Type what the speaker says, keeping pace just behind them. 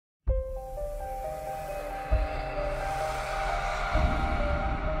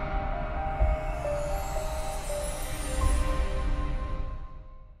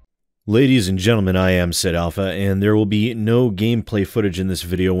Ladies and gentlemen, I am SidAlpha, and there will be no gameplay footage in this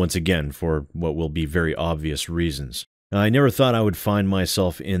video once again for what will be very obvious reasons. I never thought I would find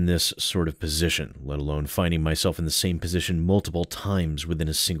myself in this sort of position, let alone finding myself in the same position multiple times within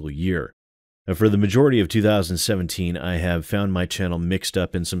a single year. For the majority of 2017, I have found my channel mixed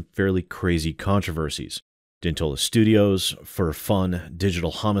up in some fairly crazy controversies. Dintola Studios, For Fun, Digital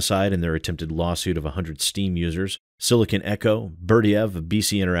Homicide and their attempted lawsuit of 100 Steam users, Silicon Echo, Burny of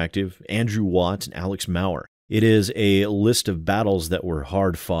BC Interactive, Andrew Watt, and Alex Maurer. It is a list of battles that were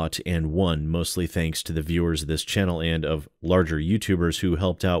hard fought and won, mostly thanks to the viewers of this channel and of larger YouTubers who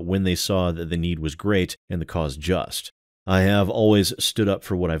helped out when they saw that the need was great and the cause just. I have always stood up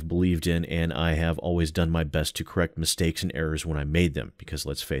for what I've believed in, and I have always done my best to correct mistakes and errors when I made them, because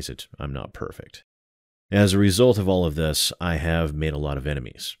let's face it, I'm not perfect. As a result of all of this, I have made a lot of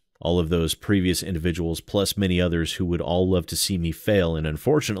enemies. All of those previous individuals, plus many others who would all love to see me fail, and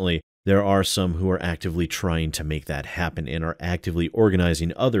unfortunately, there are some who are actively trying to make that happen and are actively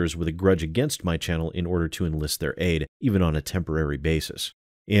organizing others with a grudge against my channel in order to enlist their aid, even on a temporary basis.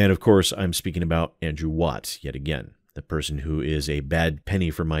 And of course, I'm speaking about Andrew Watt, yet again, the person who is a bad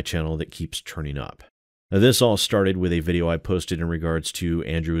penny for my channel that keeps turning up. Now, this all started with a video I posted in regards to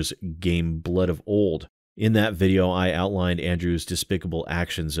Andrew's game Blood of Old. In that video, I outlined Andrew's despicable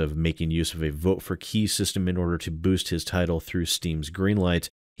actions of making use of a vote for key system in order to boost his title through Steam's greenlight.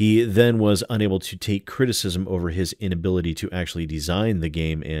 He then was unable to take criticism over his inability to actually design the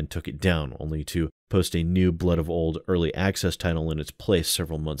game and took it down, only to post a new Blood of Old early access title in its place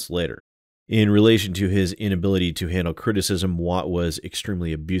several months later. In relation to his inability to handle criticism, Watt was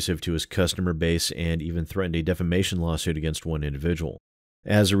extremely abusive to his customer base and even threatened a defamation lawsuit against one individual.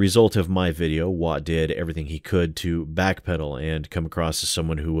 As a result of my video, Watt did everything he could to backpedal and come across as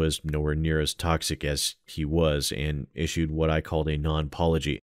someone who was nowhere near as toxic as he was, and issued what I called a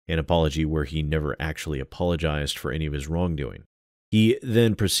non-apology, an apology where he never actually apologized for any of his wrongdoing. He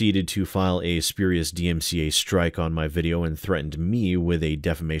then proceeded to file a spurious DMCA strike on my video and threatened me with a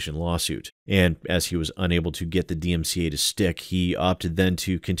defamation lawsuit. And as he was unable to get the DMCA to stick, he opted then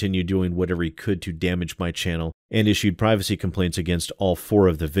to continue doing whatever he could to damage my channel and issued privacy complaints against all 4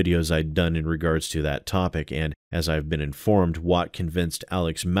 of the videos I'd done in regards to that topic. And as I've been informed, Watt convinced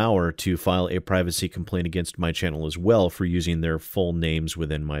Alex Maurer to file a privacy complaint against my channel as well for using their full names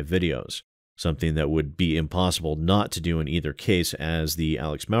within my videos. Something that would be impossible not to do in either case, as the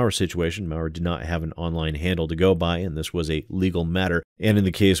Alex Maurer situation, Maurer did not have an online handle to go by, and this was a legal matter. And in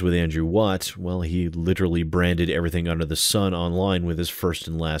the case with Andrew Watt, well, he literally branded everything under the sun online with his first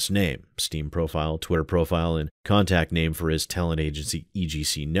and last name, Steam profile, Twitter profile, and contact name for his talent agency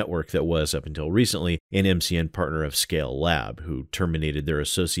EGC Network that was, up until recently, an MCN partner of Scale Lab, who terminated their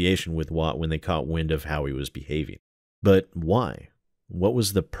association with Watt when they caught wind of how he was behaving. But why? What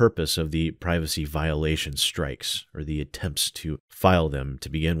was the purpose of the privacy violation strikes, or the attempts to file them to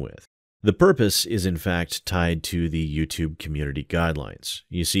begin with? The purpose is in fact tied to the YouTube community guidelines.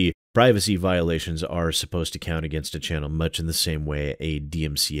 You see, privacy violations are supposed to count against a channel much in the same way a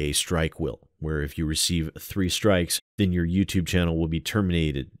DMCA strike will, where if you receive 3 strikes, then your YouTube channel will be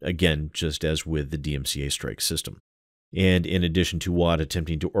terminated, again, just as with the DMCA strike system. And in addition to Watt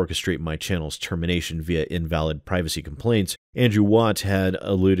attempting to orchestrate my channel's termination via invalid privacy complaints, Andrew Watt had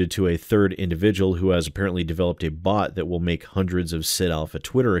alluded to a third individual who has apparently developed a bot that will make hundreds of SidAlpha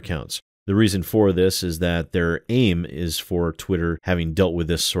Twitter accounts. The reason for this is that their aim is for Twitter, having dealt with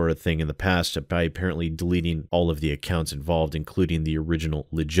this sort of thing in the past, by apparently deleting all of the accounts involved, including the original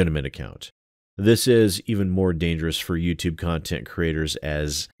legitimate account. This is even more dangerous for YouTube content creators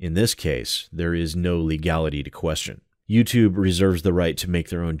as, in this case, there is no legality to question. YouTube reserves the right to make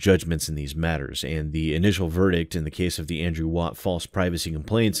their own judgments in these matters, and the initial verdict in the case of the Andrew Watt false privacy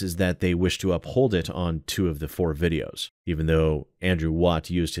complaints is that they wish to uphold it on 2 of the 4 videos. Even though Andrew Watt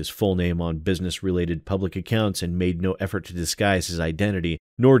used his full name on business-related public accounts and made no effort to disguise his identity,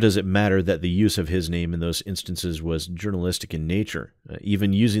 nor does it matter that the use of his name in those instances was journalistic in nature.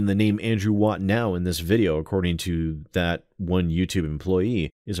 Even using the name Andrew Watt now in this video, according to that one YouTube employee,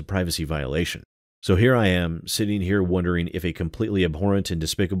 is a privacy violation. So here I am, sitting here wondering if a completely abhorrent and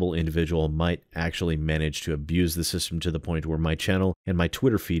despicable individual might actually manage to abuse the system to the point where my channel and my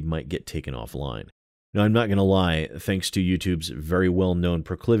Twitter feed might get taken offline. Now, I'm not going to lie, thanks to YouTube's very well-known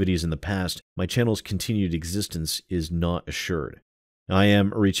proclivities in the past, my channel's continued existence is not assured. I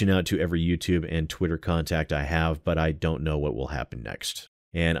am reaching out to every YouTube and Twitter contact I have, but I don't know what will happen next.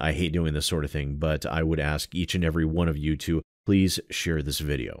 And I hate doing this sort of thing, but I would ask each and every one of you to please share this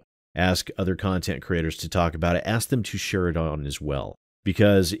video. Ask other content creators to talk about it. Ask them to share it on as well.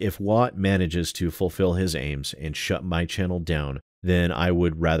 Because if Watt manages to fulfill his aims and shut my channel down, then I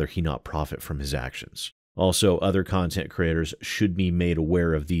would rather he not profit from his actions. Also, other content creators should be made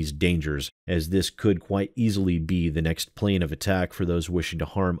aware of these dangers, as this could quite easily be the next plane of attack for those wishing to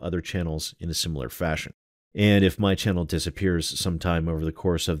harm other channels in a similar fashion. And if my channel disappears sometime over the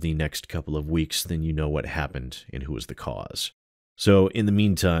course of the next couple of weeks, then you know what happened and who was the cause. So in the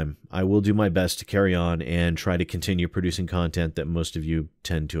meantime, I will do my best to carry on and try to continue producing content that most of you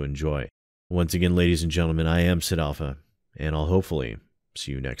tend to enjoy. Once again, ladies and gentlemen, I am SidAlpha, and I'll hopefully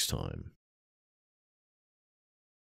see you next time.